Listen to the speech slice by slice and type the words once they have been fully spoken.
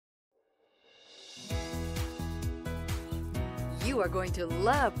You are going to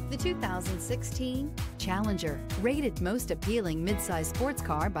love the 2016 Challenger. Rated most appealing midsize sports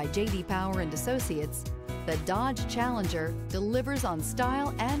car by J.D. Power and Associates, the Dodge Challenger delivers on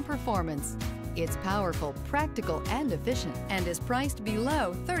style and performance. It's powerful, practical, and efficient, and is priced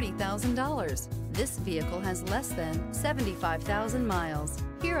below $30,000. This vehicle has less than 75,000 miles.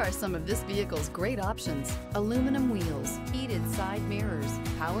 Here are some of this vehicle's great options: aluminum wheels, heated side mirrors,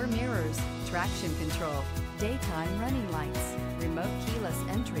 power mirrors, traction control, daytime running lights, remote keyless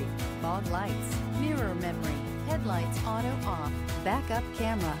entry, fog lights, mirror memory, headlights auto off, backup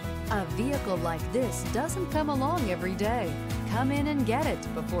camera. A vehicle like this doesn't come along every day. Come in and get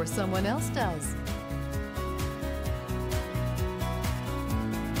it before someone else does.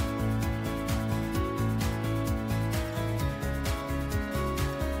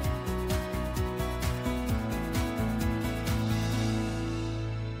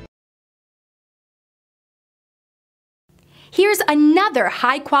 Here's another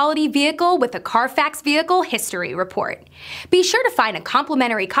high-quality vehicle with a CARFAX Vehicle History Report. Be sure to find a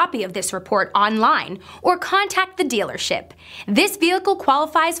complimentary copy of this report online or contact the dealership. This vehicle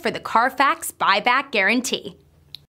qualifies for the CARFAX Buyback Guarantee.